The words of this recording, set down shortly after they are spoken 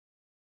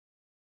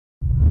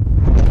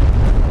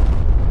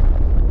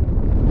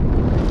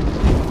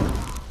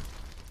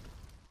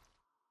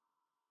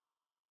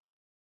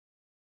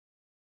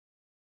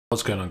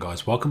What's going on,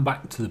 guys? Welcome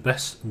back to the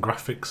best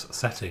graphics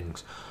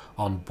settings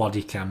on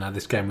Bodycam. Now,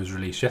 this game was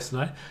released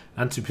yesterday,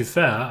 and to be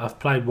fair, I've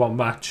played one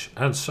match,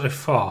 and so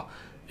far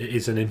it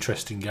is an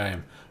interesting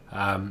game.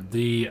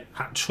 The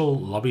actual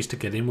lobbies to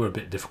get in were a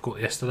bit difficult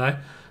yesterday,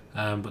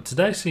 but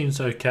today seems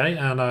okay,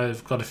 and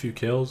I've got a few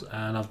kills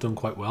and I've done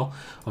quite well.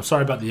 I'm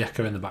sorry about the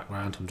echo in the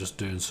background. I'm just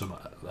doing some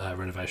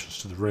renovations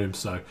to the room,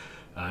 so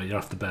you'll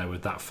have to bear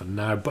with that for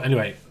now. But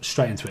anyway,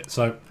 straight into it.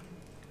 So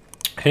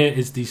here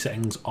is the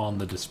settings on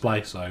the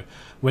display. So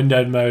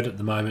windowed mode at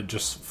the moment,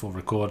 just for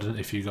recording.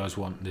 If you guys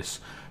want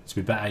this to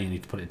be better, you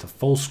need to put it into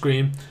full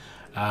screen.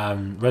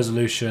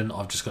 Resolution,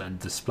 I've just got a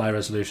display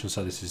resolution,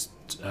 so this is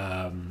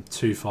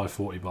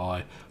 2540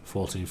 by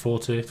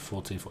 1440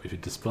 for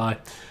display.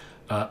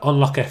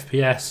 Unlock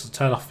FPS,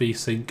 turn off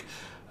VSync,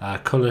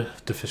 color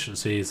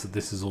deficiencies.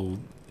 This is all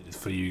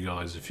for you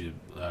guys if you're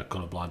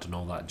colorblind and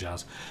all that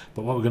jazz.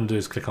 But what we're going to do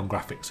is click on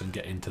graphics and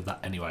get into that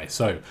anyway.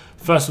 So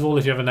first of all,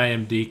 if you have an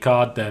AMD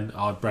card, then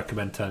I'd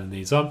recommend turning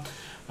these on.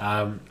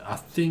 I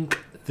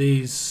think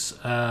these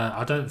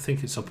I don't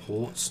think it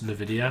supports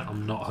NIVIDIA.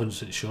 I'm not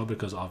 100% sure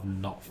because I've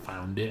not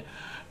found it.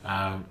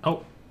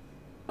 Oh,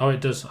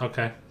 it does.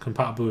 Okay,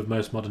 compatible with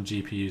most modern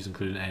GPUs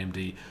including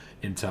AMD,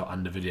 Intel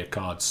and NIVIDIA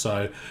cards.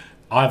 So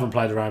I haven't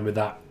played around with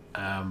that,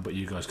 but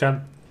you guys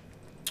can.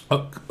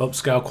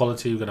 Upscale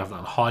quality, we're going to have that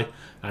on high.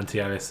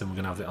 Anti-aliasing, we're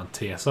going to have it on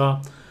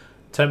TSR.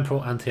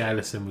 Temporal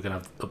anti-aliasing, we're going to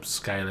have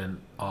upscaling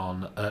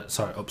on,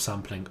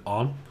 upsampling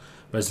on.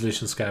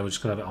 Resolution scale, we're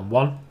just going to have it on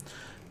 1.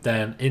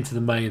 Then into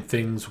the main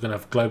things, we're going to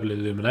have global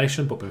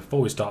illumination. But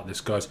before we start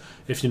this, guys,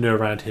 if you're new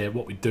around here,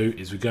 what we do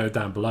is we go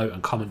down below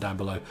and comment down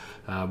below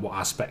what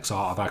our specs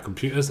are of our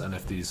computers and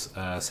if these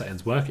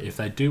settings work. If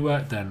they do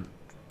work, then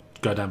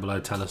go down below,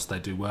 tell us they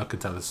do work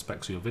and tell us the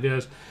specs of your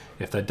videos.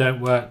 If they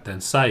don't work,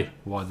 then say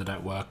why they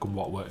don't work and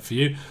what worked for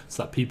you,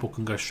 so that people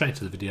can go straight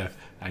to the video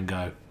and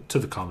go to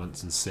the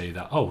comments and see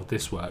that, oh,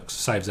 this works,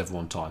 saves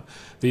everyone time.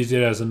 These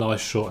videos are nice,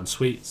 short and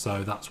sweet,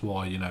 so that's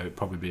why, you know, it'd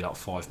probably be like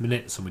 5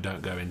 minutes and we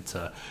don't go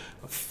into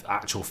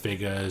actual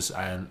figures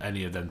and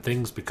any of them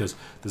things because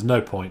there's no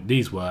point.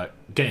 These work,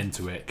 get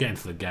into it, get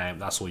into the game,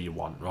 that's all you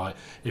want, right?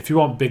 If you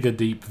want bigger,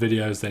 deep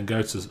videos, then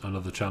go to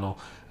another channel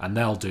and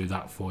they'll do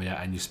that for you,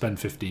 and you spend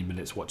 15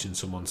 minutes watching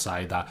someone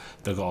say that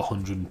they've got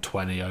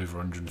 120 over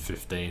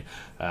 115,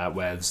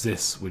 whereas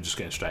this, we're just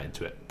getting straight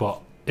into it.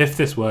 But if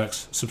this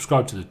works,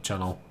 subscribe to the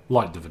channel,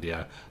 like the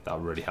video, that will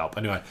really help.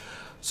 Anyway,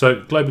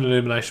 so global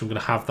illumination, we're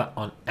going to have that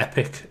on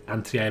epic.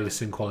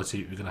 Anti-aliasing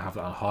quality, we're going to have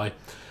that on high.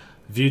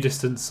 View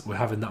distance, we're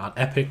having that on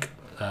epic.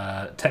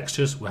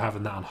 Textures, we're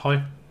having that on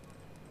high.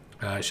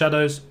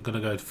 Shadows, we're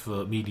going to go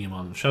for medium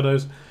on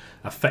shadows.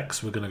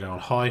 Effects, we're going to go on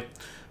high.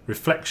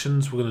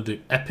 Reflections, we're going to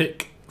do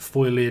epic.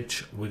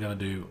 Foliage, we're going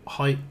to do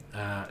high.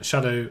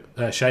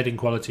 Shading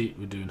quality,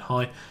 we're doing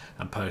high.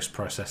 And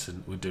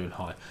post-processing, we're doing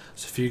high.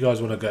 So if you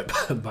guys want to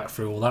go back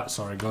through all that,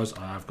 sorry guys,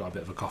 I've got a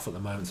bit of a cough at the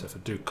moment, so if I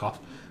do cough,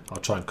 I'll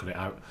try and cut it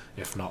out.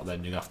 If not,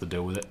 then you have to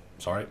deal with it,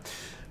 sorry.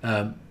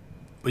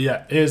 But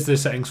yeah, here's the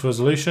settings for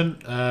resolution.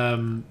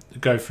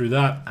 Go through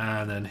that,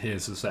 and then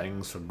here's the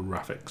settings for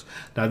graphics.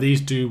 Now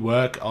these do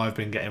work. I've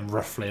been getting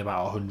roughly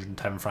about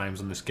 110 frames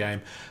on this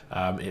game.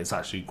 It's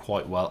actually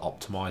quite well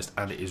optimized,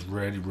 and it is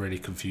really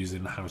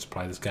confusing how to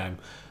play this game.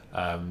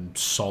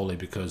 Solely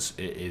because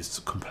it is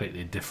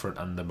completely different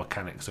and the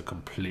mechanics are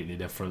completely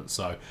different.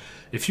 So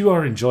if you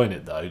are enjoying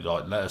it though,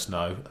 like, let us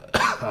know.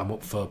 I'm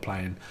up for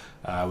playing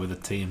with a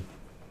team.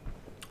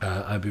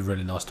 It'd be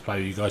really nice to play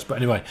with you guys. But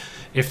anyway,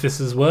 if this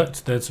has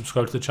worked, then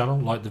subscribe to the channel,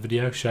 like the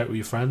video, share it with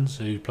your friends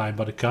who play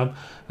Bodycam.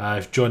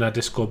 Join our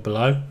Discord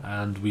below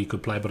and we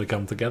could play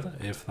Bodycam together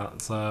if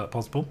that's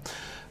possible.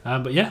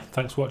 But yeah,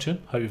 thanks for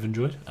watching, hope you've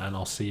enjoyed, and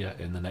I'll see you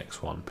in the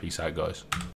next one. Peace out, guys.